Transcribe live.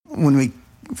when we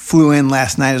flew in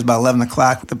last night, it was about 11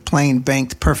 o'clock. The plane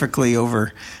banked perfectly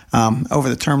over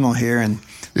the terminal here, and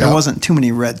there wasn't too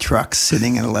many red trucks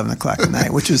sitting at 11 o'clock at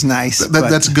night, which was nice.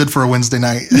 That's good for a Wednesday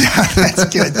night. Yeah, that's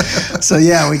good. So,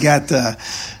 we got a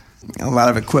lot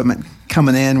of equipment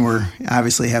coming in. We're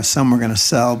obviously have some we're going to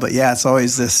sell, but it's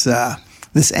always this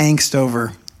angst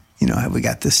over, have we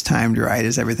got this timed right?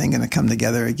 Is everything going to come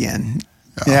together again?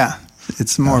 Yeah,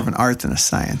 it's more of an art than a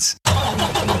science.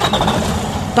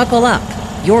 Buckle up.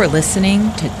 You're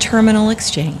listening to Terminal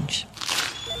Exchange.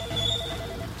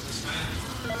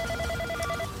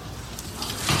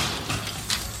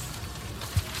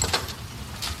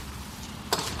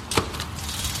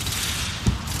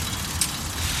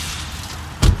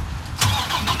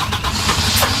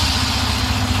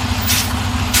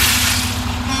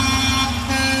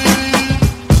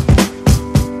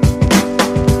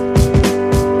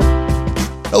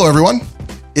 Hello, everyone.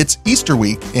 It's Easter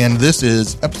week, and this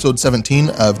is episode 17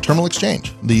 of Terminal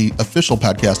Exchange, the official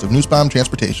podcast of Nussbaum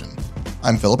Transportation.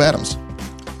 I'm Philip Adams.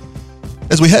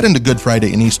 As we head into Good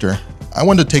Friday and Easter, I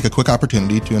wanted to take a quick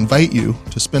opportunity to invite you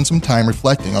to spend some time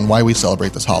reflecting on why we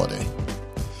celebrate this holiday.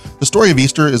 The story of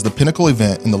Easter is the pinnacle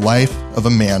event in the life of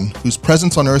a man whose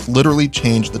presence on earth literally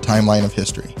changed the timeline of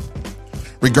history.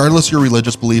 Regardless of your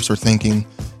religious beliefs or thinking,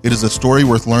 it is a story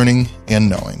worth learning and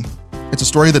knowing. It's a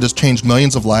story that has changed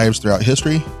millions of lives throughout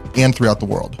history and throughout the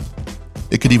world.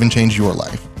 It could even change your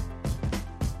life.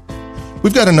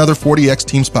 We've got another 40X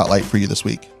Team Spotlight for you this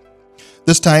week.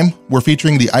 This time, we're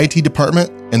featuring the IT department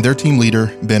and their team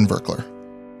leader, Ben Verkler.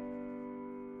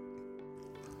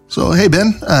 So, hey,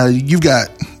 Ben, you've got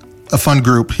a fun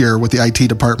group here with the IT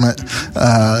department.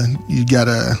 You got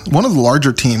one of the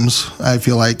larger teams, I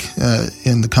feel like,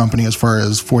 in the company as far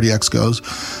as 40X goes.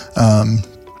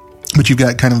 But you've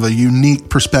got kind of a unique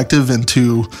perspective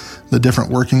into the different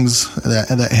workings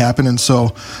that happen. And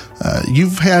so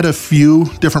you've had a few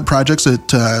different projects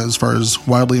that, as far as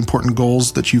wildly important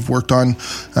goals that you've worked on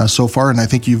so far. And I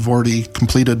think you've already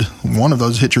completed one of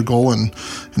those, hit your goal, and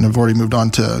have already moved on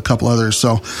to a couple others.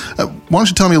 So why don't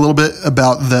you tell me a little bit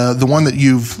about the one that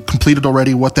you've completed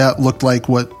already, what that looked like,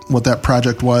 what that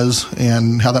project was,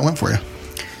 and how that went for you?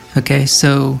 Okay,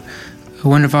 so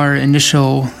one of our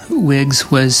initial WIGs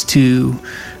was to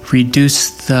reduce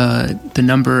the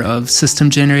number of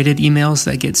system-generated emails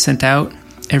that get sent out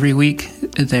every week.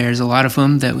 There's a lot of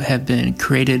them that have been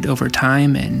created over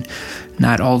time, and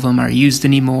not all of them are used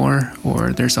anymore,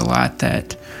 or there's a lot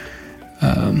that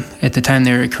at the time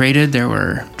they were created, there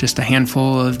were just a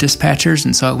handful of dispatchers,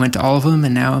 and so it went to all of them,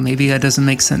 and now maybe that doesn't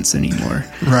make sense anymore.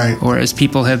 Right. Or as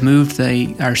people have moved,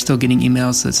 they are still getting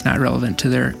emails that's not relevant to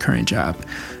their current job.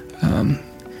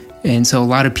 And so a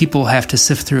lot of people have to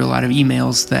sift through a lot of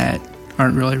emails that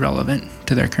aren't really relevant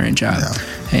to their current job.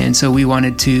 Yeah. And so we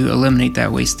wanted to eliminate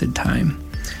that wasted time.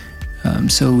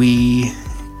 So we,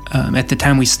 at the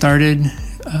time we started,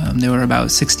 there were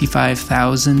about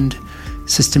 65,000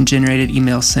 system-generated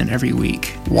emails sent every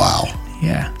week. Wow.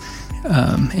 Yeah.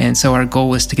 And so our goal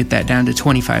was to get that down to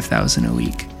 25,000 a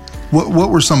week. What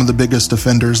were some of the biggest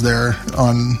offenders there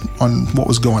on what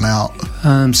was going out?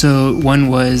 So one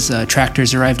was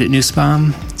tractors arrived at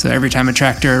Nussbaum. So every time a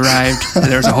tractor arrived,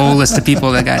 there was a whole list of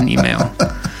people that got an email.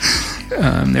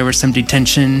 There were some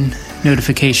detention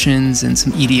notifications and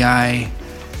some EDI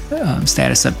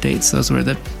status updates. Those were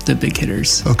the big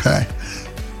hitters. Okay.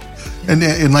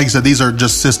 And like you said, these are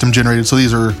just system generated. So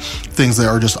these are things that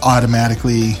are just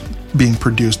automatically being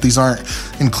produced. These aren't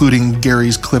including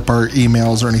Gary's clip art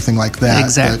emails or anything like that.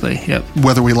 Exactly. Yep.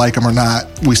 Whether we like them or not,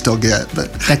 we still get.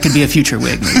 But that could be a future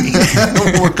WIG, maybe.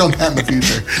 We'll work on that in the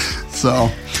future. So,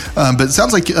 but it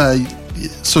sounds like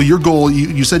so your goal.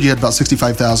 You said you had about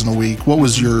 65,000 a week. What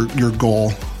was your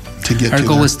goal to get? Our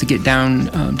goal was to get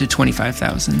down to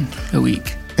 25,000 a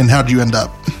week. And how did you end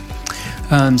up?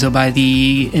 So by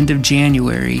the end of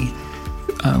January,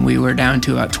 we were down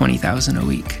to about 20,000 a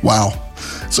week. Wow.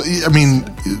 So, I mean,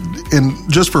 and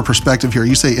just for perspective here,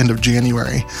 you say end of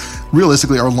January.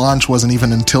 Realistically, our launch wasn't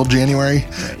even until January.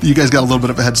 Right. You guys got a little bit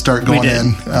of a head start going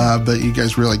in, but you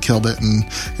guys really killed it and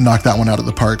knocked that one out of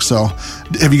the park. So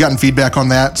have you gotten feedback on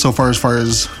that so far as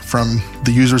from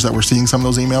the users that were seeing some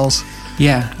of those emails?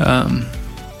 Yeah.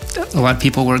 A lot of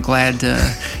people were glad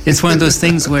it's one of those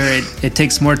things where it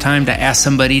takes more time to ask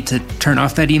somebody to turn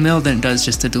off that email than it does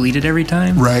just to delete it every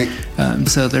time. Right.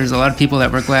 So there's a lot of people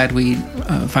that were glad we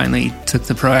finally took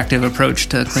the proactive approach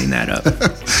to clean that up.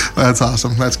 That's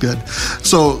awesome. That's good.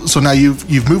 So now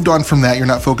you've moved on from that. You're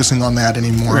not focusing on that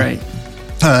anymore.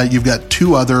 Right. You've got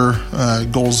two other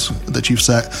goals that you've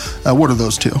set. What are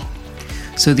those two?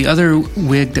 So the other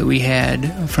WIG that we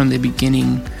had from the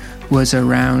beginning was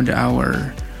around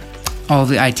our all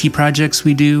the IT projects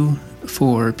we do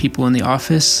for people in the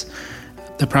office.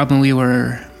 The problem we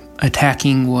were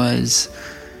attacking was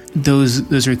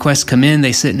those requests come in,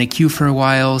 they sit in a queue for a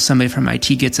while, somebody from IT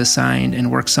gets assigned and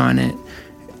works on it,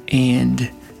 and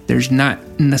there's not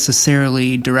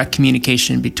necessarily direct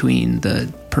communication between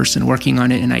the person working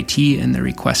on it in IT and the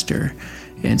requester.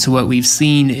 And so what we've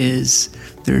seen is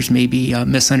there's maybe a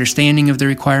misunderstanding of the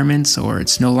requirements, or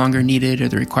it's no longer needed, or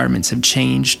the requirements have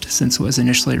changed since it was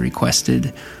initially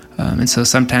requested. And so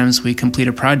sometimes we complete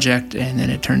a project and then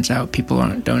it turns out people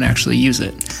don't actually use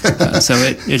it. So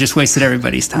it just wasted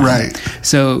everybody's time. Right.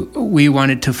 So we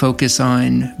wanted to focus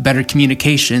on better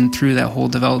communication through that whole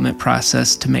development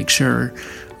process to make sure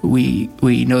we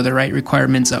know the right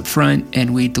requirements up front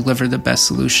and we deliver the best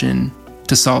solution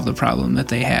to solve the problem that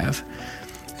they have.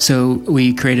 So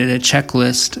we created a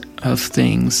checklist of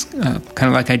things, kind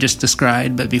of like I just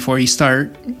described, but before you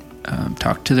start,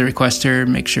 talk to the requester,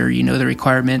 make sure you know the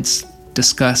requirements,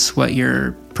 discuss what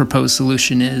your proposed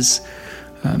solution is,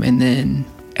 and then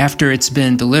after it's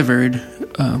been delivered,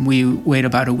 we wait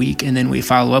about a week and then we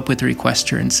follow up with the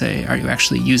requester and say, are you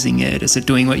actually using it? Is it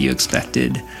doing what you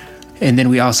expected? And then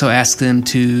we also ask them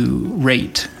to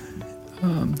rate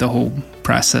the whole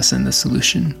process and the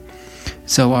solution.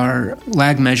 So our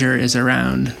lag measure is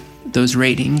around those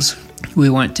ratings. We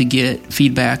want to get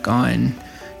feedback on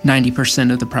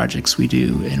 90% of the projects we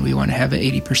do, and we want to have an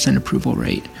 80% approval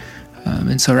rate.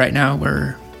 And so right now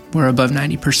we're above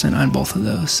 90% on both of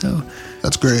those. So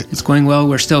that's great. It's going well.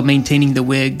 We're still maintaining the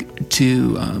WIG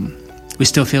to, we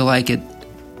still feel like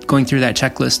going through that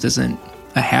checklist isn't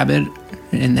a habit,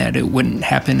 and that it wouldn't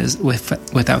happen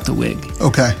without the WIG.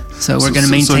 Okay. So we're going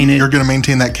to maintain it. You're going to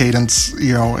maintain that cadence,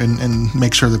 and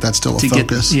make sure that that's still a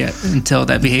focus. Until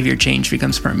that behavior change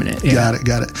becomes permanent. Yeah.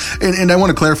 Got it. And I want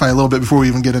to clarify a little bit before we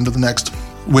even get into the next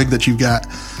WIG that you've got,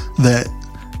 that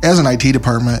as an IT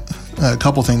department, a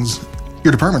couple things,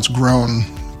 your department's grown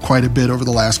quite a bit over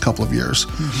the last couple of years.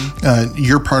 Mm-hmm.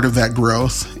 You're part of that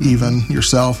growth, even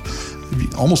yourself.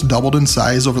 Almost doubled in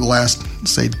size over the last,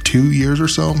 say, 2 years or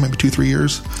so, maybe 2-3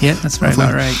 years. Yeah, that's right,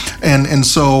 about right. And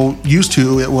so used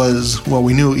to it was, well,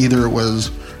 we knew either it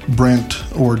was Brent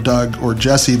or Doug or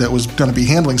Jesse that was going to be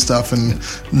handling stuff, and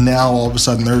now all of a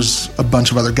sudden there's a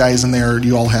bunch of other guys in there.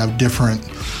 You all have different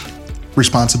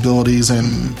responsibilities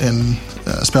and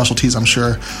specialties, I'm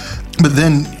sure. But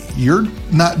then you're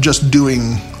not just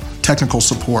doing technical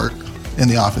support in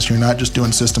the office. You're not just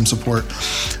doing system support.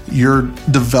 You're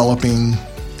developing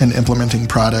and implementing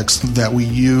products that we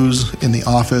use in the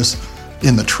office,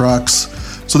 in the trucks.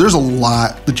 So there's a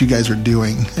lot that you guys are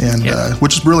doing, and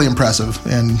which is really impressive.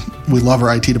 And we love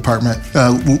our IT department.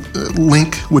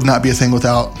 Link would not be a thing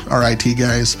without our IT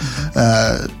guys.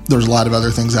 There's a lot of other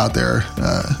things out there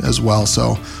as well.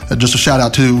 So just a shout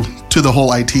out to the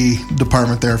whole IT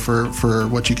department there for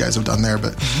what you guys have done there.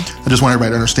 But I just want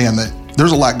everybody to understand that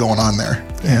there's a lot going on there.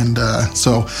 And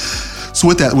so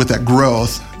with that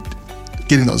growth,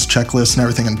 getting those checklists and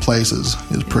everything in place is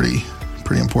pretty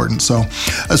important. So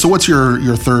what's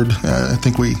your third? I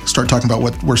think we start talking about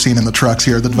what we're seeing in the trucks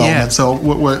here, the development. Yeah. So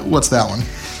what's that one?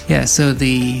 Yeah. So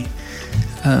the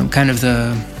kind of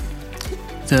the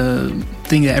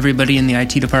thing that everybody in the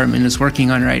IT department is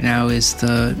working on right now is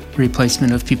the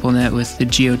replacement of PeopleNet with the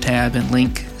Geotab and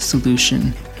Link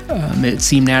solution. It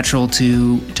seemed natural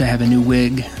to have a new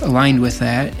WIG aligned with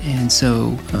that, and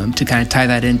so to kind of tie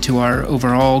that into our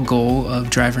overall goal of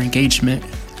driver engagement,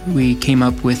 we came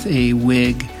up with a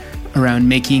WIG around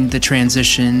making the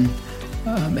transition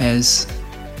as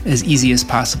easy as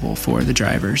possible for the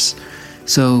drivers.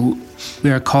 So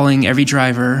we are calling every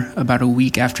driver about a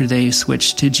week after they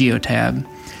switch to Geotab,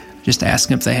 just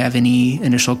asking if they have any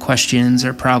initial questions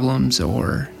or problems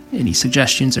or any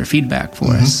suggestions or feedback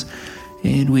for us.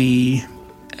 And we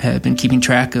have been keeping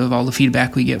track of all the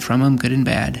feedback we get from them, good and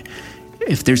bad.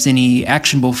 If there's any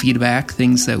actionable feedback,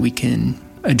 things that we can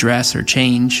address or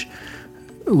change,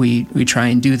 we try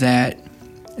and do that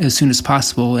as soon as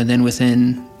possible. And then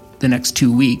within the next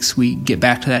 2 weeks, we get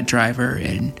back to that driver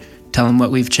and tell him what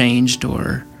we've changed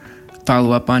or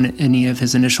follow up on any of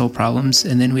his initial problems.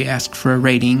 And then we ask for a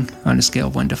rating on a scale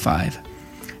of 1 to 5.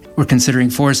 We're considering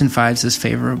 4s and 5s as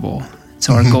favorable.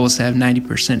 So our goal is to have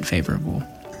 90% favorable.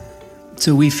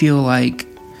 So we feel like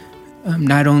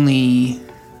not only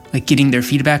like getting their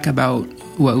feedback about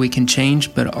what we can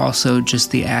change, but also just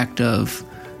the act of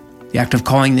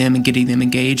calling them and getting them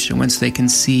engaged. And once they can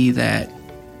see that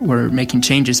we're making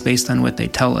changes based on what they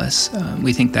tell us,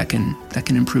 we think that can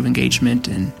improve engagement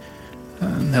and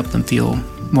help them feel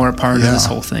more a part of this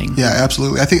whole thing. Yeah,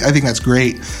 absolutely. I think that's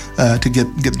great to get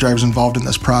the drivers involved in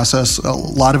this process. A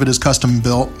lot of it is custom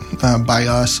built by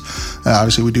us.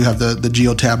 Obviously, we do have the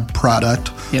Geotab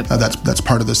product. Yep. That's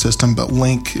part of the system, but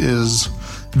Link is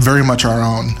very much our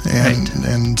own,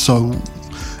 and so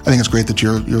I think it's great that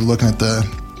you're looking at the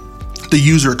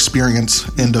user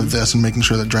experience end of this and making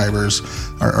sure that drivers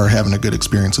are having a good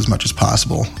experience as much as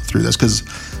possible through this, because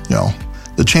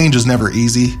the change is never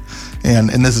easy, and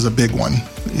this is a big one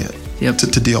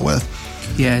to deal with.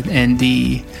 Yeah, and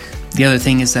the other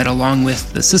thing is that along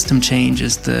with the system change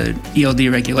is the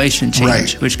ELD regulation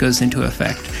change, which goes into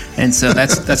effect. And so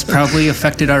that's probably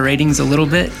affected our ratings a little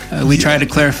bit. We try to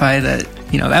clarify that,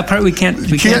 that part we can't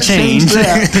change.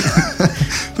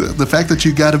 That. The fact that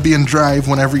you got to be in drive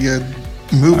whenever you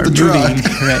move the truck.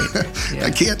 Right. Yeah.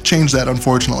 I can't change that,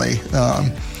 unfortunately.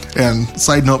 And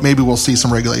side note, maybe we'll see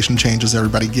some regulation changes.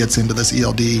 Everybody gets into this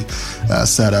ELD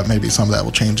setup. Maybe some of that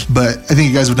will change. But I think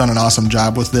you guys have done an awesome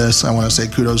job with this. I want to say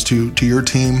kudos to your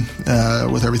team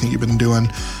with everything you've been doing.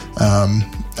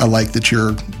 I like that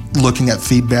you're looking at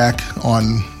feedback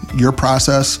on your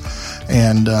process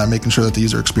and making sure that the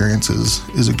user experience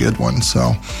is a good one.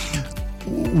 So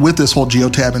with this whole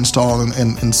Geotab install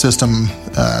and system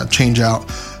change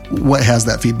out, what has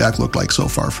that feedback looked like so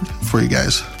far for you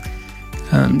guys?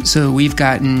 So we've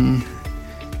gotten,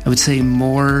 I would say,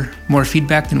 more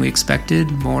feedback than we expected,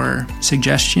 more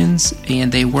suggestions,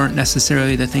 and they weren't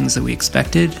necessarily the things that we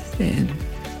expected,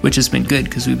 which has been good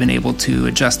because we've been able to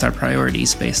adjust our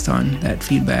priorities based on that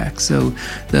feedback. So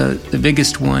the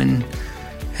biggest one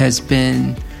has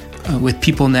been with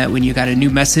PeopleNet. When you got a new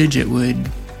message, it would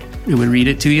read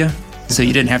it to you, so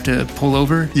you didn't have to pull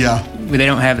over. Yeah. They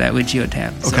don't have that with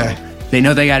Geotab. Okay. So they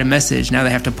know they got a message. Now they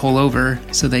have to pull over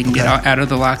so they can get out of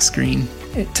the lock screen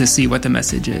to see what the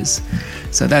message is.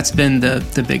 So that's been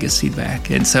the biggest feedback.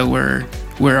 And so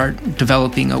we're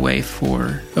developing a way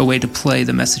to play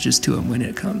the messages to them when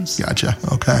it comes. Gotcha.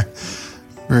 Okay.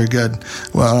 Very good.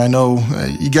 Well, I know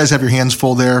you guys have your hands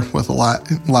full there with a lot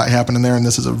happening there, and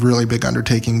this is a really big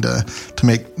undertaking to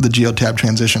make the Geotab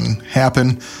transition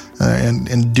happen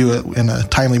and do it in a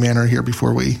timely manner here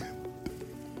before we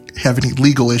have any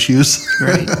legal issues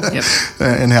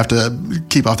and have to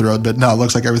keep off the road. But no, it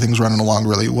looks like everything's running along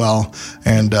really well,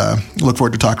 and look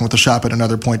forward to talking with the shop at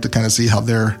another point to kind of see how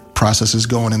their process is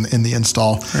going in the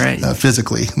install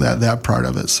physically, that part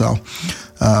of it. So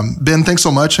Ben, thanks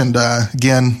so much, and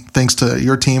again, thanks to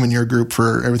your team and your group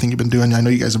for everything you've been doing. I know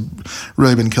you guys have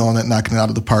really been killing it, knocking it out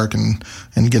of the park, and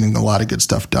getting a lot of good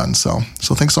stuff done. So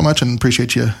thanks so much, and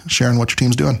appreciate you sharing what your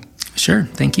team's doing. Sure,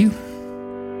 thank you.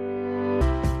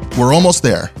 We're almost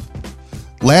there.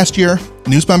 Last year,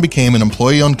 Newsbomb became an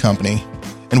employee-owned company,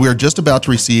 and we are just about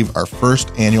to receive our first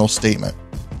annual statement.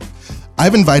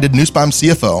 I've invited Newsbomb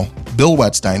CFO, Bill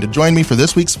Wettstein, to join me for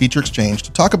this week's Feature Exchange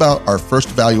to talk about our first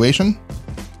evaluation,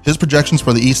 his projections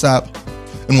for the ESOP,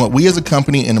 and what we as a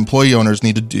company and employee owners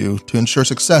need to do to ensure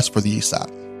success for the ESOP.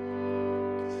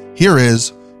 Here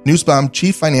is Newsbomb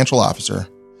Chief Financial Officer,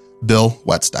 Bill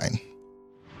Wettstein.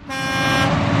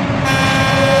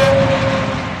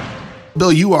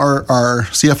 Bill, you are our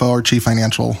CFO, or Chief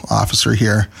Financial Officer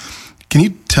here. Can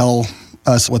you tell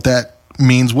us what that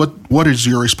means? What is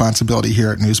your responsibility here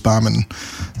at Newsbomb, and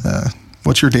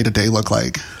what's your day-to-day look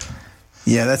like?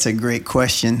 Yeah, that's a great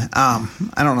question. I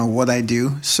don't know what I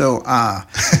do. So I've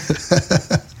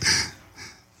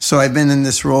been in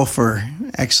this role for,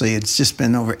 actually, it's just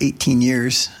been over 18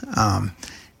 years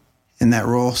in that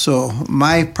role. So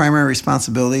my primary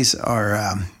responsibilities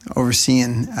are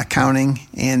overseeing accounting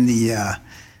and the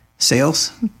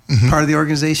sales part of the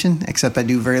organization, except I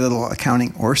do very little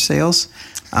accounting or sales.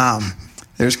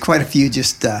 There's quite a few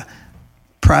just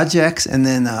projects, and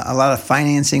then a lot of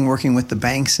financing, working with the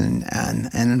banks and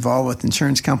involved with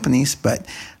insurance companies. But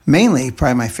mainly,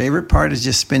 probably my favorite part is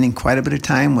just spending quite a bit of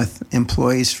time with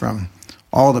employees from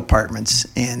all departments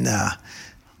and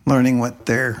learning what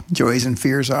their joys and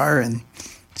fears are and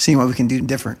seeing what we can do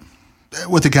different.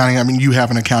 With accounting, I mean, you have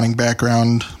an accounting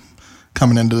background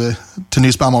coming into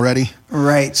Newsbomb already?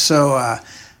 Right. So,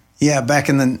 back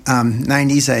in the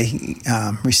 90s,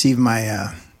 I received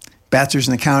my bachelor's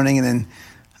in accounting, and then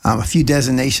a few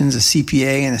designations, a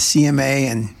CPA and a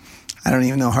CMA, and I don't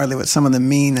even know hardly what some of them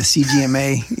mean, a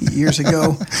CGMA years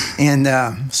ago.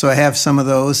 And so I have some of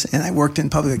those, and I worked in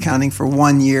public accounting for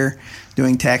 1 year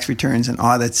doing tax returns and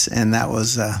audits, and that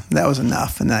was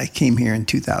enough. And I came here in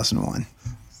 2001.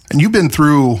 And you've been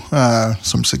through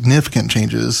some significant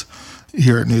changes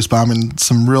here at Newsbomb and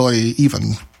some really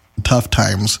even tough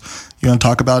times. You want to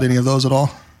talk about any of those at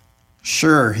all?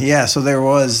 Sure. Yeah. So there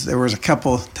was a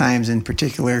couple times in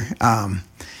particular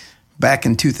back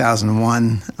in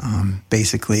 2001.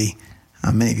 Basically,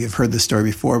 many of you have heard this story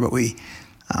before, but we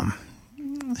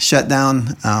shut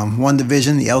down one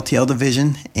division, the LTL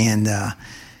division, and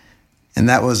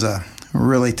that was a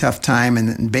really tough time.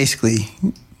 And basically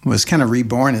was kind of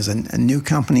reborn as a new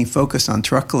company focused on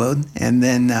truckload, and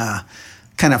then.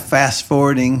 Kind of fast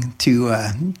forwarding to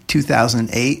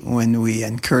 2008 when we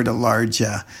incurred a large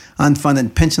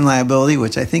unfunded pension liability,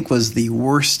 which I think was the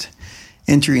worst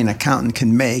entry an accountant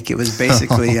can make. It was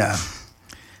basically a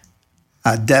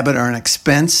debit or an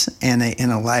expense and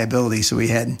a liability. So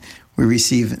we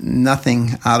received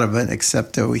nothing out of it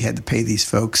except we had to pay these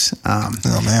folks.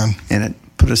 Oh man! And it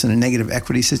put us in a negative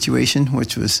equity situation,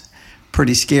 which was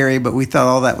pretty scary. But we thought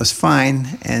all that was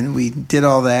fine, and we did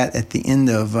all that at the end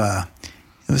of.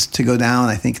 It was to go down,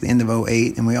 I think, at the end of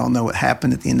 2008, and we all know what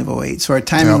happened at the end of 2008. So our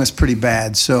timing was pretty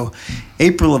bad. So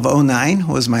April of 2009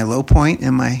 was my low point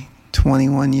in my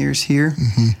 21 years here.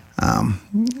 Mm-hmm.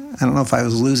 I don't know if I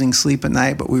was losing sleep at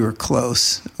night, but we were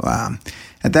close.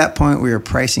 At that point, we were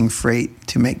pricing freight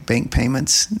to make bank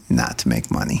payments, not to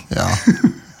make money. Yeah.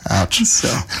 Ouch. So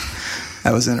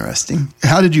that was interesting.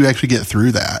 How did you actually get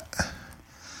through that?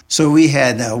 So we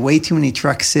had way too many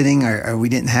trucks sitting, or we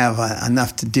didn't have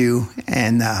enough to do.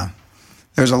 And there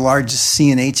was a large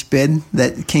CNH bid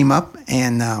that came up,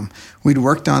 and we'd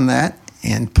worked on that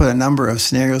and put a number of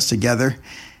scenarios together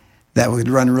that would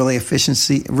run really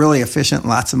efficient,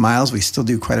 lots of miles. We still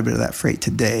do quite a bit of that freight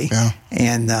today. Yeah.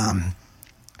 And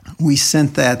we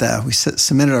sent that, we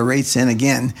submitted our rates in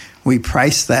again. We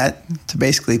priced that to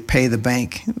basically pay the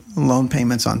bank loan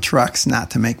payments on trucks,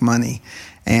 not to make money.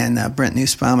 And Brent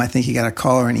Nussbaum, I think he got a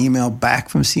call or an email back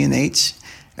from CNH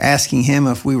asking him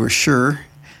if we were sure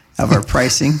of our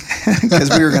pricing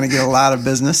because we were going to get a lot of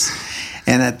business.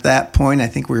 And at that point, I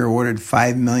think we were awarded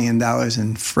 $5 million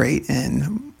in freight,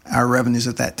 and our revenues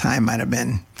at that time might have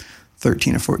been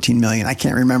 13 or 14 million. I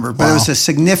can't remember, but It was a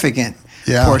significant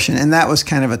portion. And that was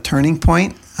kind of a turning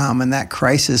point. In that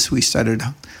crisis, we started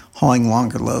hauling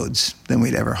longer loads than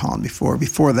we'd ever hauled before.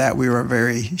 Before that, we were a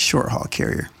very short haul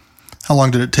carrier. How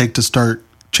long did it take to start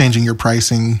changing your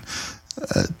pricing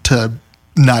to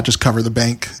not just cover the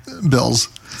bank bills?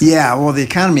 Yeah, well, the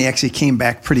economy actually came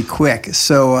back pretty quick.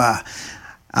 So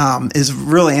it's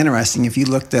really interesting. If you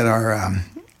looked at our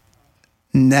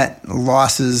net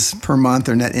losses per month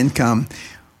or net income,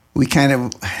 we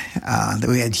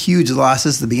we had huge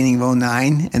losses at the beginning of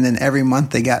 2009, and then every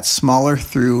month they got smaller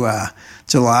through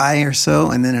July or so,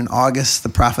 and then in August the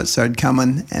profits started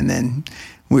coming, and then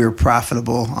we were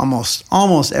profitable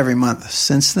almost every month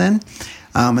since then.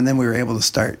 And then we were able to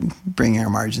start bringing our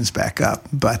margins back up.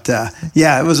 But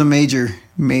it was a major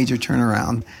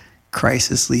turnaround.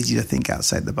 Crisis leads you to think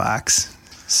outside the box.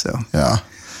 So yeah,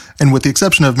 and with the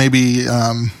exception of maybe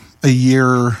a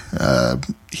year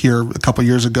here a couple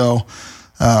years ago,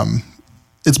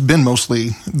 it's been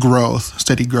mostly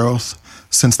steady growth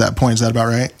since that point. Is that about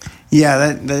right?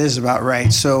 Yeah, that is about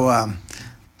right. So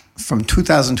from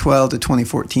 2012 to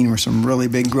 2014 were some really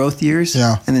big growth years.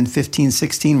 Yeah. And then 15,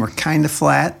 16 were kind of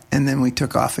flat, and then we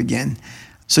took off again.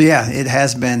 So yeah,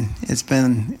 it's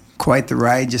been quite the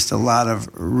ride, just a lot of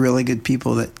really good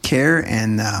people that care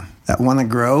and that want to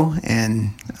grow.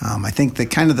 And I think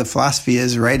the philosophy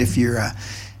is, right,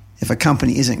 if a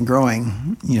company isn't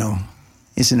growing,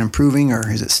 is it improving or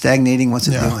is it stagnating? What's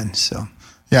it doing? So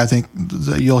yeah, I think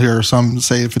you'll hear some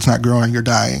say if it's not growing, you're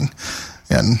dying.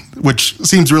 And which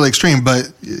seems really extreme,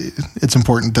 but it's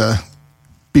important to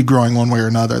be growing one way or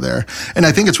another there. And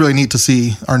I think it's really neat to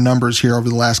see our numbers here over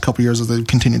the last couple of years as they've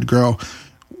continued to grow.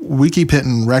 We keep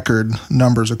hitting record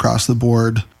numbers across the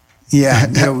board. Yeah.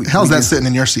 How's that sitting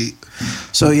in your seat?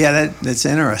 So yeah, that's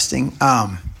interesting.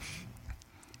 The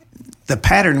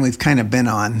pattern we've kind of been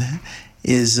on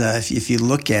is if you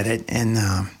look at it, and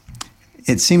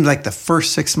it seems like the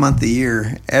first 6 months of the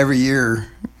year, every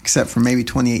year, except for maybe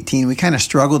 2018, we kind of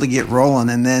struggle to get rolling.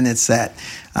 And then it's that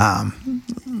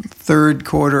third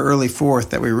quarter, early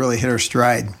fourth that we really hit our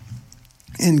stride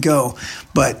and go.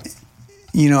 But,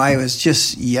 I was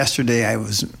just yesterday, I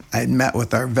had met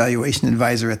with our valuation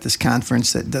advisor at this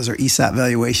conference that does our ESOP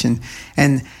valuation.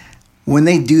 And when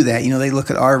they do that, they look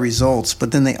at our results,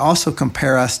 but then they also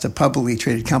compare us to publicly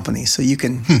traded companies. So you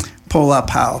can pull up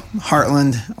how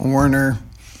Heartland, Werner,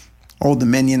 Old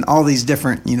Dominion, all these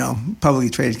different, publicly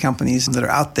traded companies that are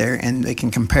out there, and they can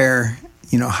compare,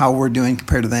 how we're doing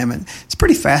compared to them. And it's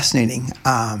pretty fascinating.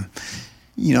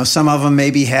 Some of them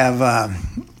maybe have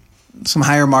some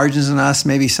higher margins than us.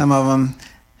 Maybe some of them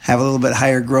have a little bit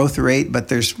higher growth rate, but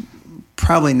there's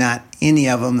probably not any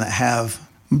of them that have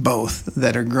both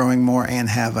that are growing more and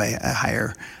have a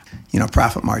higher,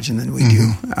 profit margin than we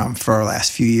do for our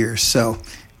last few years. So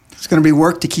it's going to be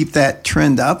work to keep that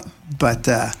trend up, but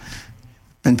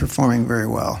been performing very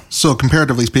well. So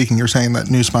comparatively speaking, you're saying that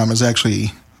Nussbaum is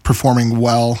actually performing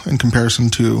well in comparison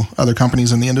to other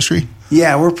companies in the industry?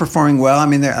 Yeah, we're performing well. I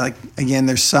mean,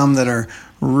 there's some that are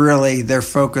really, their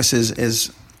focus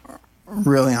is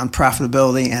really on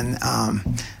profitability, and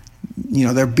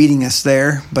they're beating us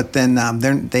there. But then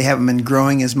they haven't been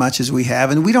growing as much as we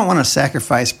have, and we don't want to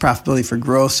sacrifice profitability for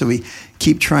growth. So we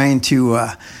keep trying to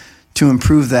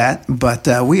improve that. But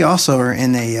we also are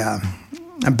in a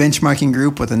benchmarking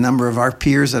group with a number of our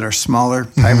peers that are smaller,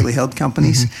 privately held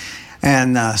companies.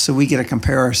 And so we get to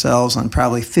compare ourselves on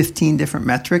probably 15 different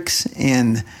metrics.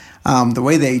 And the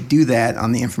way they do that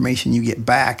on the information you get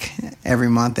back every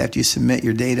month after you submit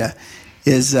your data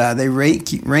is they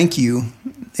rank you.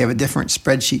 They have a different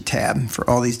spreadsheet tab for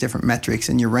all these different metrics,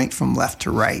 and you're ranked from left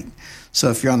to right. So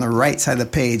if you're on the right side of the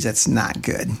page, that's not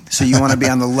good. So you want to be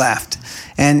on the left.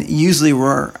 And usually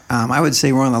I would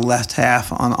say we're on the left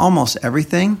half on almost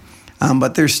everything.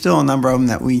 But there's still a number of them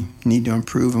that we need to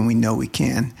improve, and we know we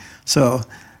can. So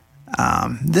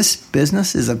this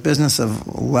business is a business of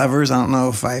levers. I don't know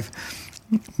if I've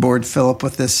bored Philip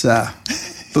with this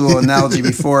little analogy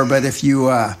before, but if you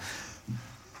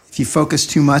focus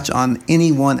too much on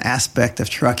any one aspect of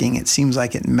trucking, it seems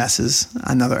like it messes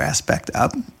another aspect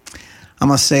up. I'm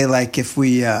gonna say, like, if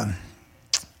we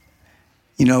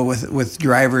with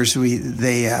drivers, we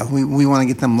want to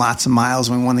get them lots of miles,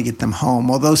 and we want to get them home.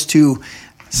 Well, those two,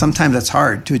 sometimes it's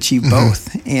hard to achieve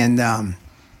both, and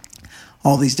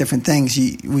all these different things.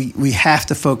 We have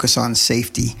to focus on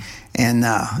safety, and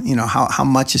how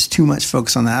much is too much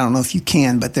focus on that? I don't know if you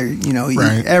can, but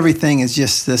right. Everything is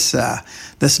just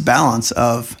this balance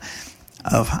of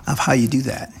how you do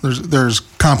that. There's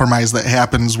compromise that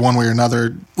happens one way or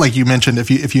another. Like you mentioned, if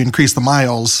you increase the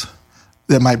miles,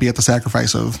 that might be at the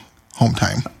sacrifice of home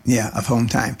time. Yeah, of home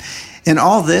time. And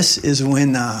all this is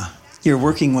when you're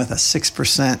working with a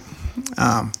 6%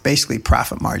 basically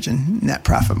profit margin, net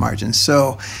profit margin.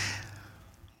 So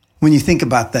when you think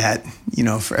about that,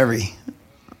 for every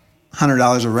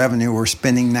 $100 of revenue, we're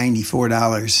spending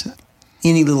 $94.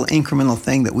 Any little incremental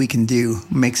thing that we can do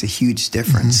makes a huge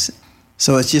difference.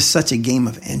 So it's just such a game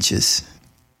of inches.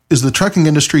 Is the trucking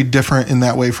industry different in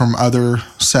that way from other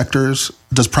sectors?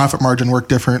 Does profit margin work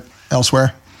different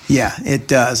elsewhere? Yeah, it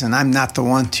does. And I'm not the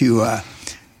one to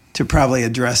probably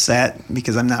address that,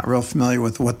 because I'm not real familiar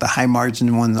with what the high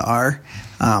margin ones are.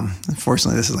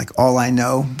 Unfortunately, this is like all I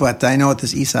know. But I know at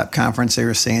this ESOP conference they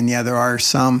were saying, there are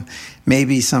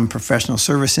maybe some professional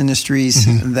service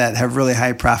industries that have really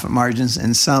high profit margins,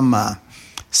 and some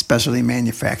specialty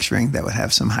manufacturing that would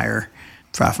have some higher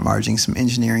profit margins, some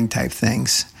engineering type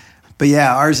things. But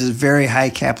yeah, ours is very high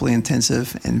capital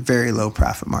intensive and very low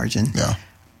profit margin. Yeah.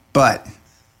 But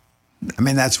I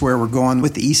mean, that's where we're going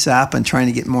with the ESOP and trying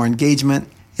to get more engagement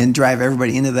and drive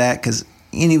everybody into that, because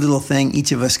any little thing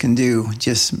each of us can do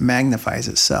just magnifies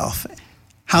itself.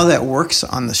 How that works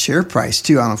on the share price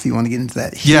too, I don't know if you want to get into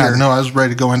that here. Yeah, no, I was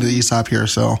ready to go into the ESOP here.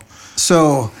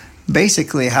 So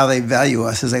basically how they value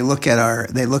us is they look at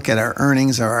our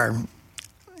earnings, or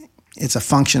it's a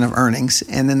function of earnings,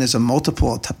 and then there's a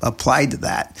multiple applied to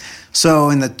that. So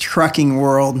in the trucking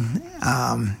world,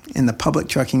 in the public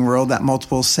trucking world, that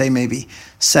multiple, say maybe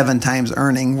 7 times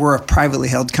earning. We're a privately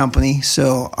held company,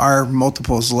 so our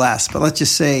multiple is less. But let's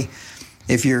just say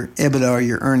if your EBITDA or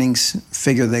your earnings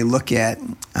figure they look at,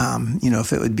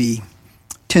 if it would be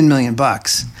 $10 million,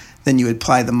 then you would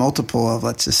apply the multiple of,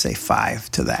 let's just say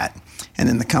 5 to that, and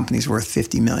then the company's worth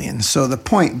 $50 million. So the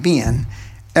point being,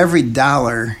 every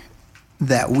dollar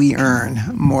that we earn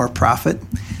more profit,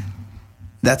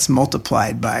 that's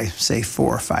multiplied by, say,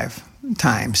 4 or 5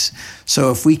 times.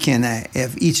 So if we can,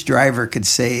 if each driver could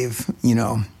save,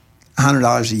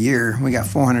 $100 a year, we got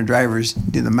 400 drivers,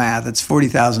 do the math, it's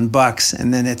 $40,000,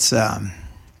 and then it's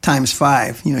times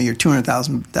 5, your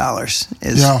 $200,000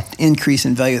 is increase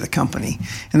in value of the company.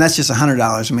 And that's just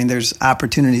 $100. I mean, there's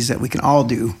opportunities that we can all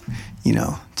do,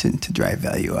 to drive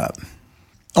value up.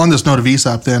 On this note of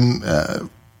ESOP, then,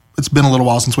 it's been a little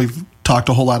while since we've talked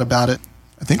a whole lot about it.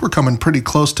 I think we're coming pretty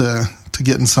close to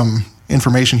getting some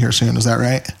information here soon. Is that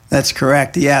right? That's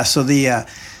correct. Yeah. So the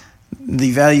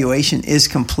valuation is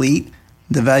complete.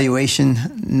 The valuation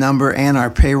number and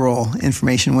our payroll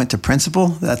information went to Principal.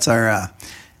 That's our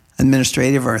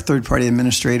our third-party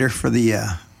administrator for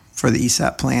the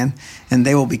ESOP plan, and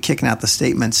they will be kicking out the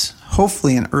statements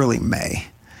hopefully in early May.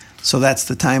 So that's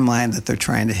the timeline that they're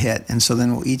trying to hit. And so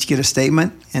then we'll each get a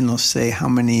statement, and they'll say how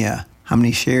many how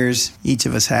many shares each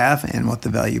of us have and what the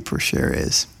value per share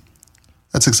is.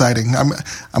 That's exciting.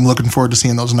 I'm looking forward to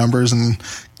seeing those numbers, and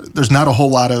there's not a whole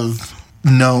lot of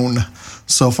known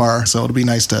so far, so it'll be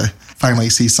nice to finally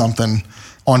see something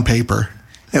on paper.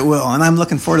 It will, and I'm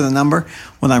looking forward to the number.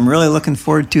 What I'm really looking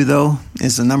forward to, though,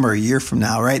 is the number a year from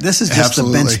now, right? This is just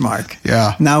Absolutely. the benchmark.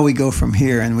 Yeah. Now we go from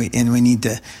here, and we need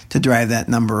to drive that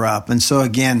number up. And so,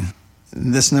 again,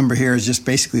 this number here is just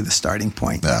basically the starting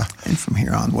point. Yeah. And from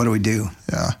here on, what do we do?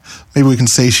 Yeah. Maybe we can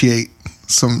satiate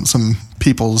some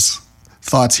people's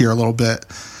thoughts here a little bit.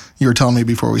 You were telling me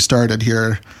before we started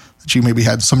here that you maybe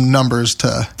had some numbers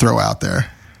to throw out there.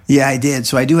 Yeah, I did.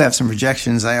 So I do have some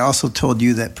projections. I also told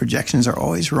you that projections are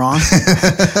always wrong.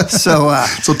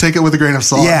 So take it with a grain of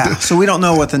salt. Yeah. So we don't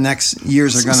know what the next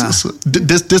years are going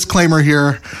to... Disclaimer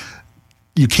here,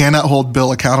 you cannot hold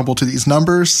Bill accountable to these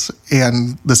numbers,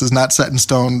 and this is not set in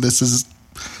stone. This is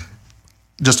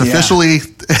just officially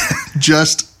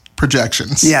just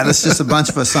projections. Yeah, this is just a bunch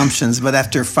of assumptions. But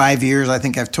after 5 years, I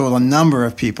think I've told a number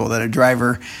of people that a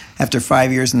driver, after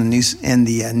 5 years in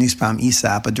the Nussbaum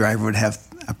ESOP, a driver would have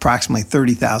approximately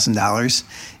 $30,000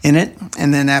 in it.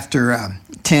 And then after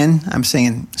 10, I'm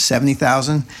saying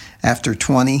 $70,000. After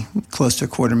 20, close to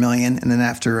 $250,000. And then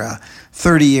after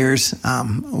 30 years,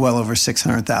 well over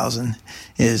 $600,000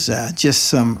 is just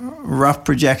some rough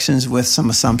projections with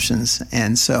some assumptions.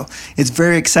 And so it's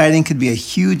very exciting, could be a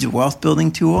huge wealth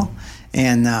building tool.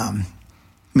 And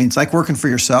it's like working for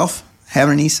yourself,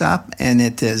 having an ESOP, and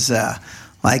it is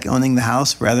like owning the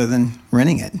house rather than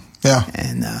renting it. Yeah.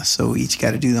 And so we each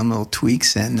got to do them little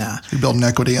tweaks. And you're building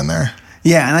equity in there.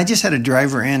 Yeah, and I just had a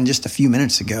driver in just a few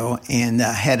minutes ago and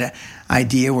had an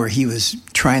idea where he was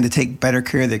trying to take better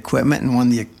care of the equipment and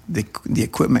wanted the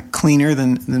equipment cleaner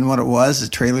than what it was, the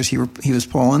trailers he was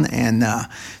pulling, and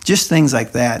just things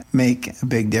like that make a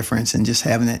big difference in just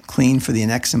having it clean for the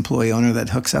next employee owner that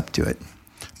hooks up to it.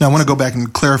 Now, I want to go back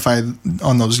and clarify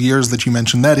on those years that you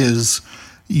mentioned. That is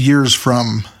years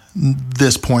from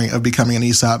this point of becoming an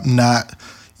ESOP, not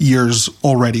years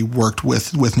already worked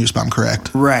with Nussbaum,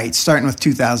 correct? Right, starting with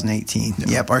 2018. Yeah.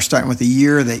 Yep, or starting with the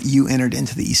year that you entered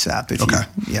into the ESOP. Okay.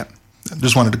 Yep.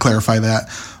 Just wanted to clarify that.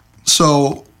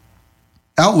 So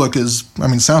outlook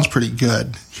sounds pretty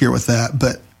good here with that,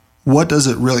 but what does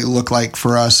it really look like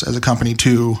for us as a company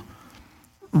to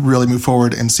really move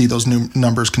forward and see those new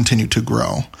numbers continue to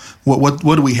grow? What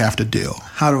do we have to do?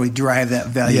 How do we drive that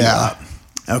value up?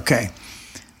 Okay.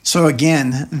 So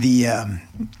again,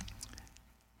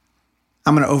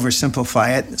 I'm going to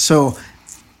oversimplify it. So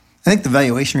I think the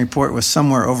valuation report was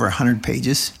somewhere over 100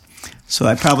 pages. So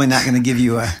I'm probably not going to give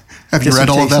you a Have you read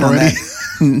all of that already?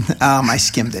 I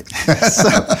skimmed it. So,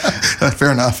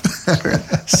 fair enough.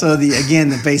 So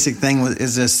the basic thing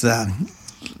is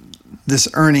this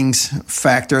earnings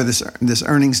factor, this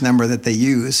earnings number that they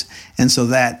use, and so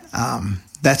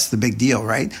that's the big deal,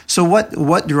 right? So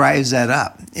what drives that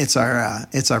up? It's our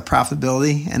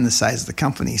profitability and the size of the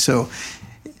company. So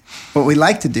what we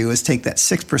like to do is take that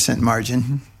 6%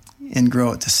 margin and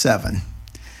grow it to 7%.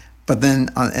 But then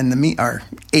or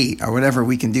 8 or whatever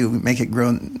we can do, we make it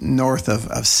grow north of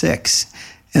 6%.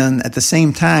 And at the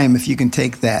same time, if you can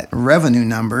take that revenue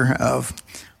number of,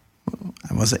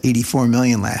 was it $84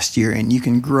 million last year, and you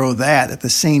can grow that at the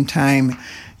same time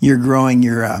you're growing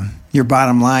your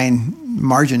bottom line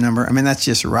margin number, that's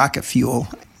just rocket fuel.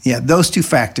 Yeah, those two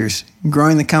factors,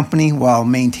 growing the company while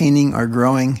maintaining or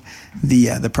growing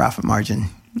the profit margin.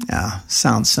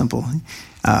 Sounds simple.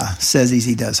 Says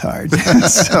easy, does hard.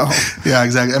 So yeah,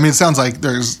 exactly. It sounds like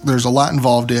there's a lot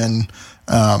involved in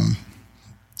that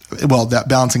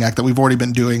balancing act that we've already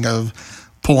been doing of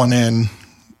pulling in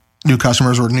new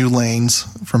customers or new lanes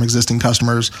from existing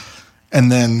customers,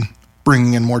 and then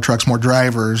bringing in more trucks, more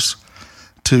drivers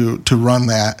to run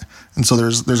that. And so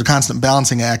there's a constant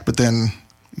balancing act, but then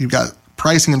you've got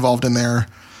pricing involved in there.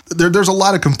 There's a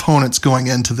lot of components going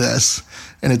into this,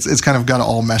 and it's kind of got to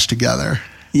all mesh together.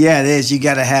 Yeah, it is. You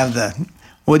got to have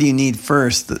what do you need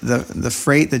first? The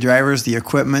freight, the drivers, the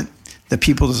equipment, the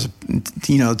people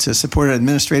to support it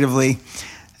administratively.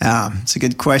 It's a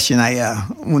good question.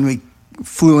 When we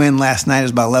flew in last night, it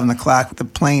was about 11 o'clock. The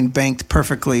plane banked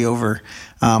perfectly over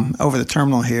the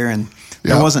terminal here, and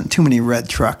there wasn't too many red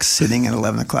trucks sitting at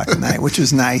 11 o'clock at night, which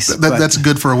was nice. That's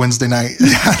good for a Wednesday night.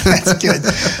 Yeah, that's good.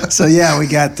 So, we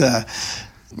got a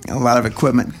lot of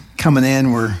equipment coming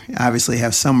in. We're obviously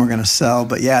have some we're going to sell.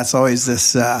 But, it's always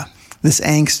this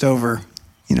angst over,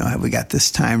 have we got this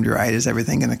timed right? Is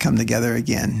everything going to come together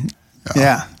again?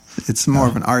 Yeah. It's more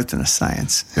of an art than a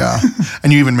science. Yeah.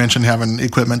 And you even mentioned having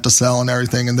equipment to sell and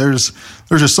everything. And there's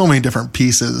just so many different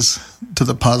pieces to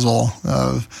the puzzle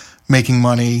of making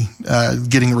money,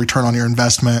 getting a return on your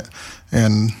investment,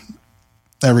 and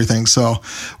everything. So,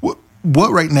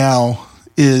 what right now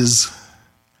is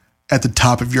at the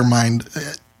top of your mind?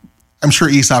 I'm sure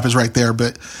ESOP is right there,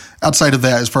 but outside of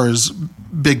that, as far as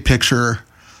big picture,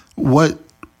 what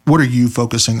are you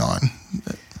focusing on?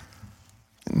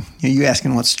 Are you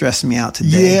asking what's stressing me out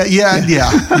today?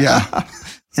 Yeah.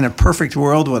 In a perfect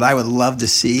world, what I would love to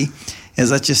see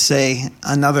is, let's just say,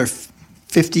 another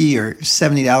 $50 or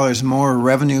 $70 more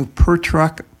revenue per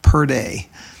truck per day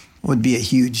would be a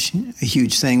huge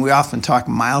thing. We often talk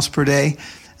miles per day.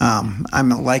 I'm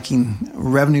liking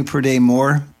revenue per day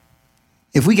more.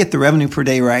 If we get the revenue per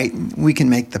day right, we can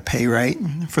make the pay right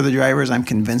for the drivers. I'm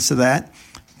convinced of that,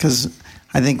 because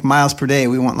I think miles per day,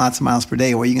 we want lots of miles per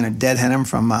day. Well, you're going to deadhead them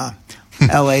from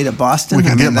L.A. to Boston? We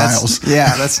can get miles.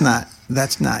 Yeah, that's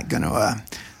not going to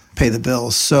pay the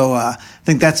bills. So I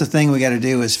think that's the thing we got to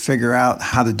do, is figure out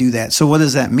how to do that. So what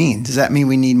does that mean? Does that mean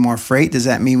we need more freight? Does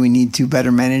that mean we need to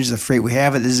better manage the freight we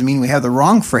have? Does it mean we have the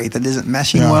wrong freight that isn't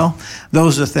meshing well?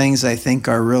 Those are things I think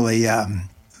are really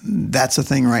that's the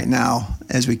thing right now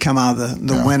as we come out of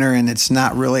the winter, and it's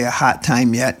not really a hot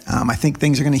time yet. I think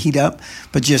things are going to heat up,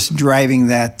 but just driving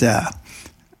that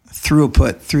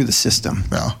throughput through the system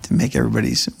to make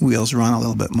everybody's wheels run a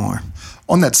little bit more.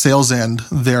 On that sales end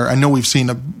there, I know we've seen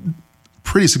a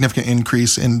pretty significant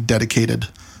increase in dedicated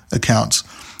accounts.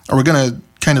 Are we going to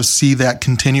kind of see that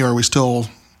continue? Are we still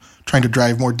trying to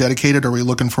drive more dedicated? Are we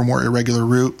looking for more irregular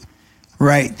route?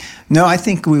 Right. No, I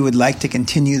think we would like to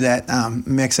continue that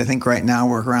mix. I think right now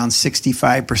we're around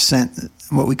 65%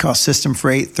 what we call system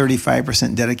freight,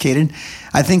 35% dedicated.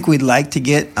 I think we'd like to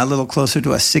get a little closer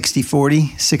to a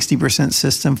 60-40, 60%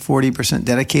 system, 40%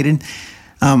 dedicated.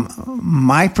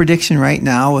 My prediction right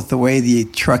now, with the way the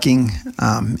trucking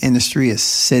industry is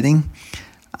sitting,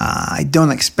 I don't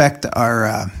expect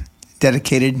our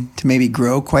dedicated to maybe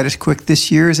grow quite as quick this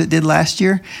year as it did last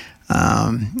year.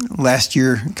 Last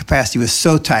year, capacity was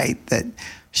so tight that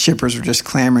shippers were just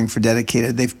clamoring for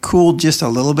dedicated. They've cooled just a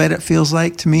little bit, it feels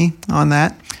like to me, on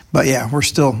that. But yeah, we're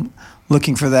still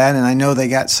looking for that, and I know they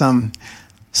got some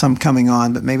coming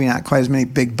on, but maybe not quite as many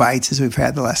big bites as we've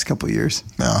had the last couple of years.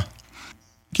 Yeah.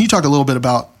 Can you talk a little bit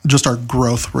about just our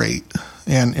growth rate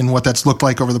and what that's looked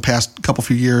like over the past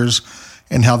few years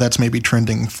and how that's maybe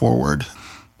trending forward?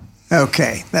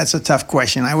 Okay, that's a tough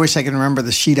question. I wish I could remember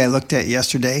the sheet I looked at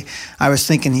yesterday. I was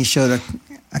thinking he showed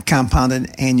a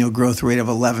compounded annual growth rate of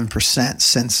 11%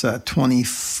 since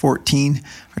 2014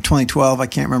 or 2012. I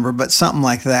can't remember, but something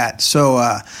like that. So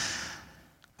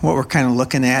what we're kind of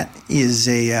looking at is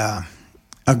a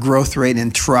growth rate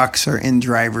in trucks or in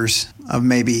drivers of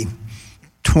maybe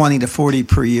 20 to 40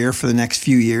 per year for the next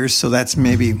few years. So that's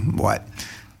maybe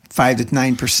 5 to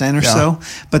 9% or so.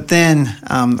 But then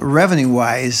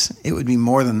revenue-wise, it would be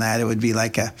more than that. It would be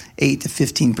like a 8 to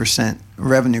 15%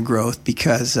 revenue growth,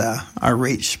 because our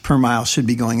rates per mile should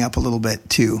be going up a little bit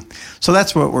too. So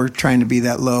that's what we're trying to be,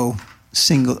 that low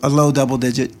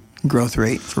double-digit growth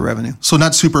rate for revenue. So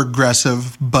not super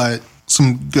aggressive, but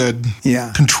some good,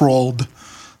 controlled,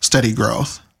 steady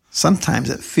growth. Sometimes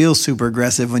it feels super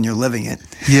aggressive when you're living it.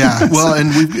 Yeah. Well,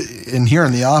 and here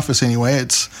in the office anyway,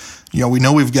 it's, we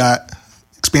know we've got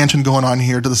expansion going on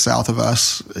here to the south of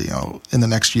us, in the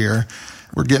next year.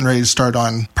 We're getting ready to start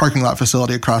on parking lot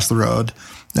facility across the road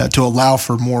to allow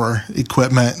for more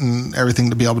equipment and everything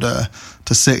to be able to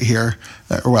sit here.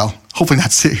 Hopefully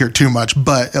not sit here too much,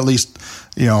 but at least,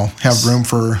 have room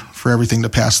for everything to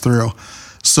pass through.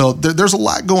 So there's a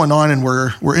lot going on, and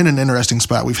we're in an interesting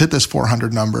spot. We've hit this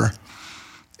 400 number,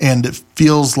 and it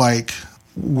feels like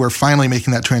we're finally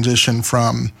making that transition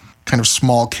from kind of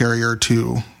small carrier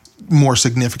to more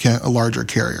significant, a larger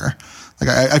carrier. Like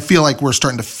I feel like we're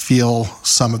starting to feel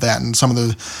some of that, and some of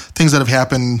the things that have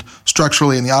happened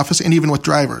structurally in the office, and even with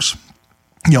drivers.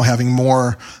 Having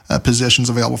more positions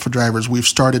available for drivers. We've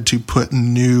started to put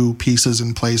new pieces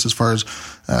in place as far as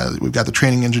we've got the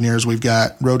training engineers, we've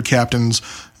got road captains,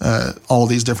 all of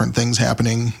these different things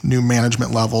happening, new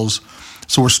management levels.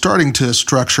 So we're starting to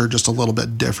structure just a little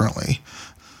bit differently.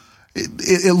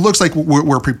 It looks like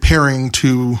we're preparing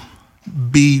to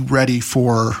be ready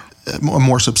for a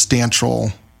more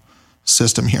substantial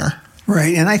system here.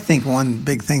 Right. And I think one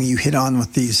big thing you hit on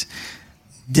with these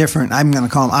different, I'm going to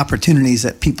call them opportunities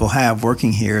that people have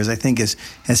working here, is I think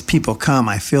as people come,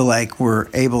 I feel like we're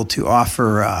able to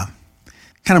offer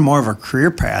kind of more of a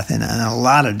career path in a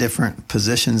lot of different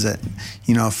positions that,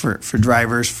 for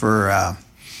drivers, for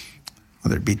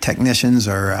whether it be technicians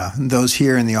or those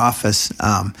here in the office.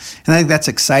 And I think that's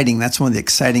exciting. That's one of the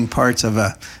exciting parts of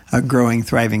a growing,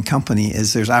 thriving company,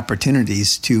 is there's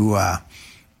opportunities to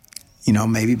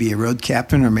maybe be a road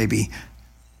captain, or maybe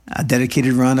a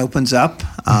dedicated run opens up,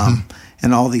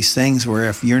 and all these things where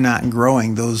if you're not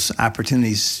growing, those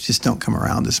opportunities just don't come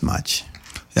around as much.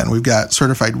 Yeah, and we've got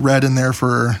certified red in there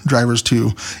for drivers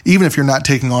to, even if you're not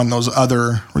taking on those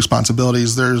other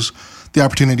responsibilities, there's the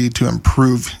opportunity to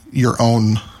improve your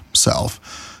own self.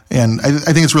 And I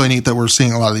think it's really neat that we're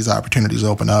seeing a lot of these opportunities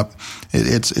open up.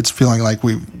 It's feeling like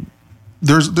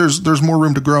there's more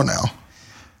room to grow now.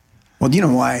 Well, do you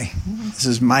know why? This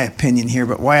is my opinion here,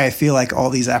 but why I feel like all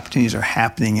these opportunities are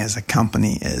happening as a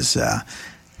company is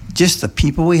just the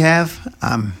people we have.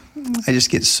 I just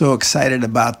get so excited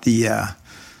about the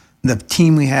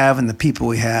team we have and the people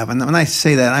we have. And when I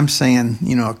say that, I'm saying,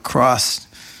 across,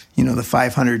 the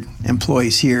 500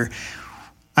 employees here.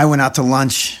 I went out to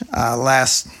lunch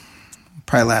late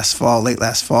last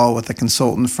fall, with a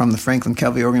consultant from the Franklin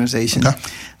Covey organization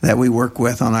that we work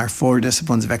with on our 4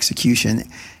 disciplines of execution.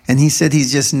 And he said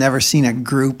he's just never seen a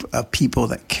group of people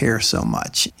that care so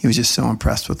much. He was just so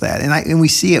impressed with that. And we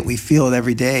see it, we feel it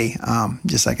every day.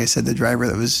 Just like I said, the driver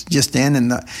that was just in,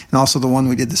 and also the one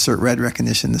we did the Cert Red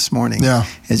recognition this morning,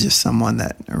 is just someone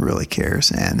that really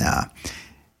cares. And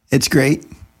it's great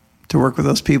to work with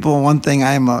those people. One thing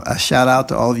I'm a shout out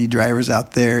to all of you drivers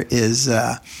out there is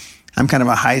I'm kind of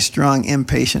a high-strung,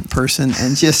 impatient person,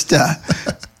 and just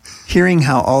hearing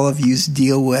how all of you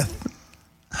deal with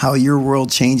how your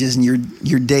world changes and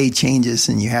your day changes,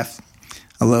 and you have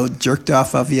a load jerked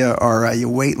off of you, or you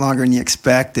wait longer than you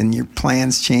expect, and your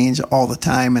plans change all the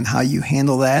time, and how you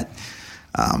handle that,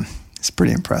 it's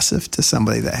pretty impressive to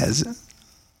somebody that has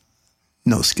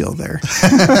no skill there.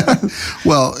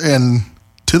 Well, and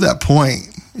to that point,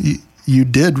 you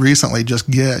did recently just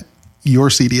get your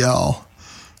CDL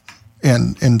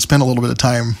and spend a little bit of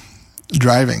time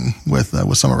driving with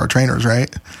some of our trainers,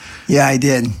 right? Yeah, I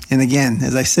did. And again,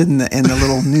 as I said in the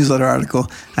little newsletter article,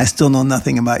 I still know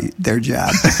nothing about their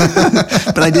job,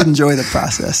 but I did enjoy the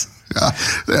process.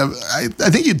 Yeah, I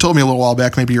think you told me a little while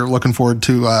back, maybe you're looking forward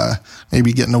to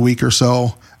maybe getting a week or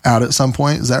so out at some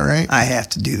point. Is that right? I have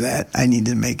to do that. I need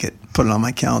to put it on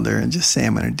my calendar and just say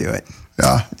I'm going to do it.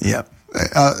 Yeah. Yep.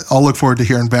 I'll look forward to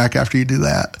hearing back after you do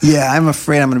that. Yeah, I'm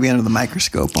afraid I'm going to be under the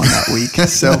microscope on that week.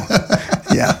 So,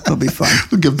 yeah, it'll be fun.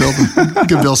 We'll give Bill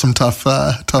some tough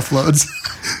loads.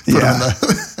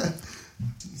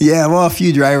 Yeah, well, a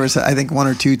few drivers, I think 1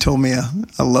 or 2 told me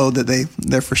a load that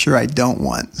they're for sure I don't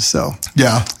want. So,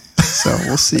 yeah. So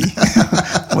we'll see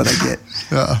what I get.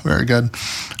 Yeah, very good.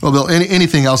 Well, Bill,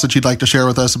 anything else that you'd like to share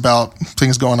with us about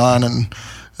things going on and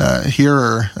here?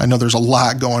 Or I know there's a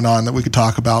lot going on that we could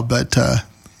talk about, but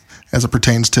as it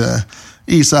pertains to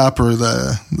ESOP or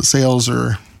the sales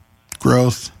or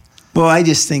growth. Well, I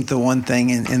just think the one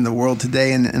thing in the world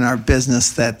today and in our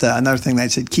business that another thing that I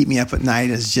said keep me up at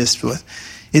night is just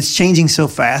it's changing so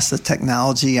fast, the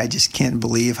technology. I just can't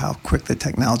believe how quick the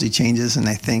technology changes. And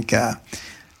I think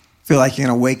feel like you're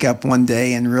going to wake up one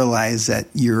day and realize that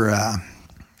you're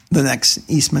the next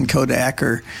Eastman Kodak,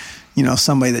 or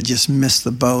somebody that just missed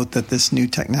the boat, that this new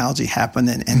technology happened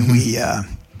and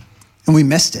we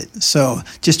missed it. So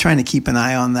just trying to keep an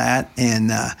eye on that.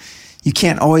 And you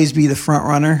can't always be the front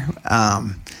runner.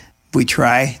 We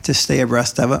try to stay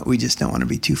abreast of it. We just don't want to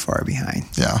be too far behind.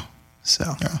 Yeah.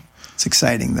 So it's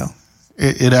exciting though.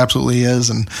 It absolutely is.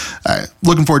 And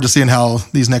looking forward to seeing how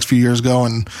these next few years go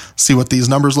and see what these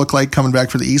numbers look like coming back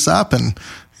for the ESOP, and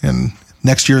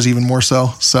next year is even more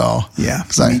so. So yeah,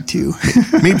 me too.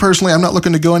 Me personally, I'm not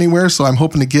looking to go anywhere, so I'm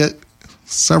hoping to get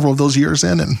several of those years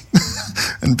in and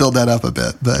build that up a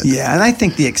bit. But yeah, and I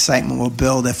think the excitement will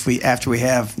build after we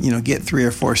have get 3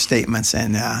 or 4 statements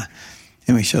and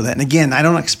we show that. And again, I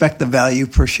don't expect the value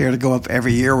per share to go up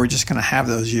every year. We're just going to have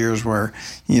those years where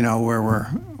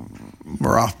where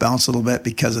we're off balance a little bit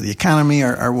because of the economy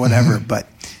or whatever. But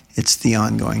it's the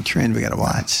ongoing trend we got to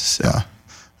watch. So. Yeah,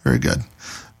 very good.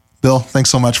 Bill, thanks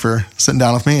so much for sitting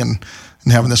down with me and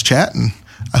having this chat. And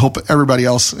I hope everybody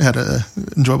else had an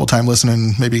enjoyable time listening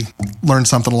and maybe learned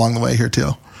something along the way here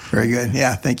too. Very good.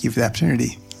 Yeah, thank you for the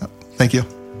opportunity. Thank you.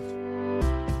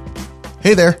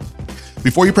 Hey there.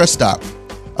 Before you press stop,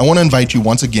 I want to invite you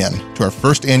once again to our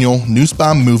first annual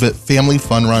Nussbaum Move It Family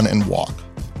Fun Run and Walk.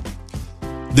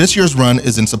 This year's run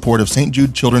is in support of St.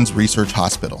 Jude Children's Research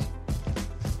Hospital.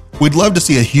 We'd love to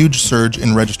see a huge surge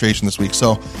in registration this week,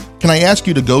 so can I ask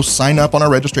you to go sign up on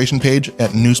our registration page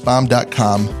at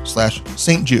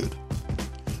nussbaum.com/St. Jude.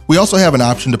 We also have an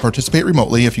option to participate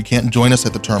remotely if you can't join us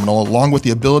at the terminal, along with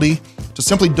the ability to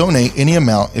simply donate any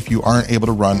amount if you aren't able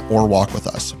to run or walk with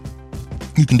us.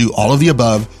 You can do all of the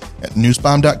above at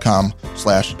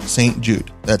nussbaum.com/St. Jude.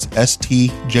 That's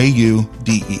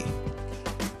STJUDE.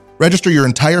 Register your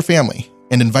entire family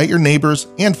and invite your neighbors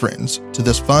and friends to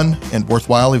this fun and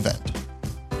worthwhile event.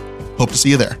 Hope to see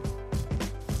you there.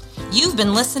 You've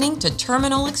been listening to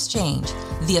Terminal Exchange,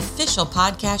 the official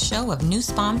podcast show of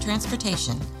Nussbaum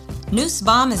Transportation.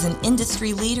 Nussbaum is an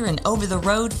industry leader in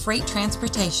over-the-road freight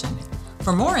transportation.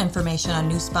 For more information on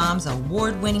Nussbaum's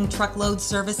award-winning truckload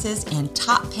services and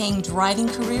top-paying driving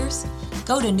careers,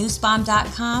 go to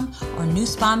nussbaum.com or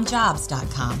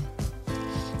nussbaumjobs.com.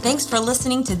 Thanks for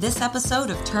listening to this episode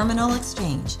of Terminal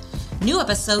Exchange. New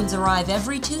episodes arrive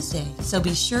every Tuesday, so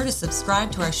be sure to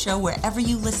subscribe to our show wherever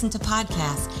you listen to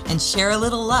podcasts and share a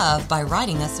little love by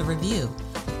writing us a review.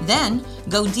 Then,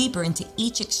 go deeper into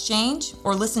each exchange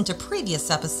or listen to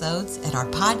previous episodes at our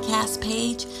podcast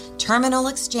page,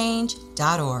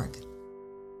 terminalexchange.org.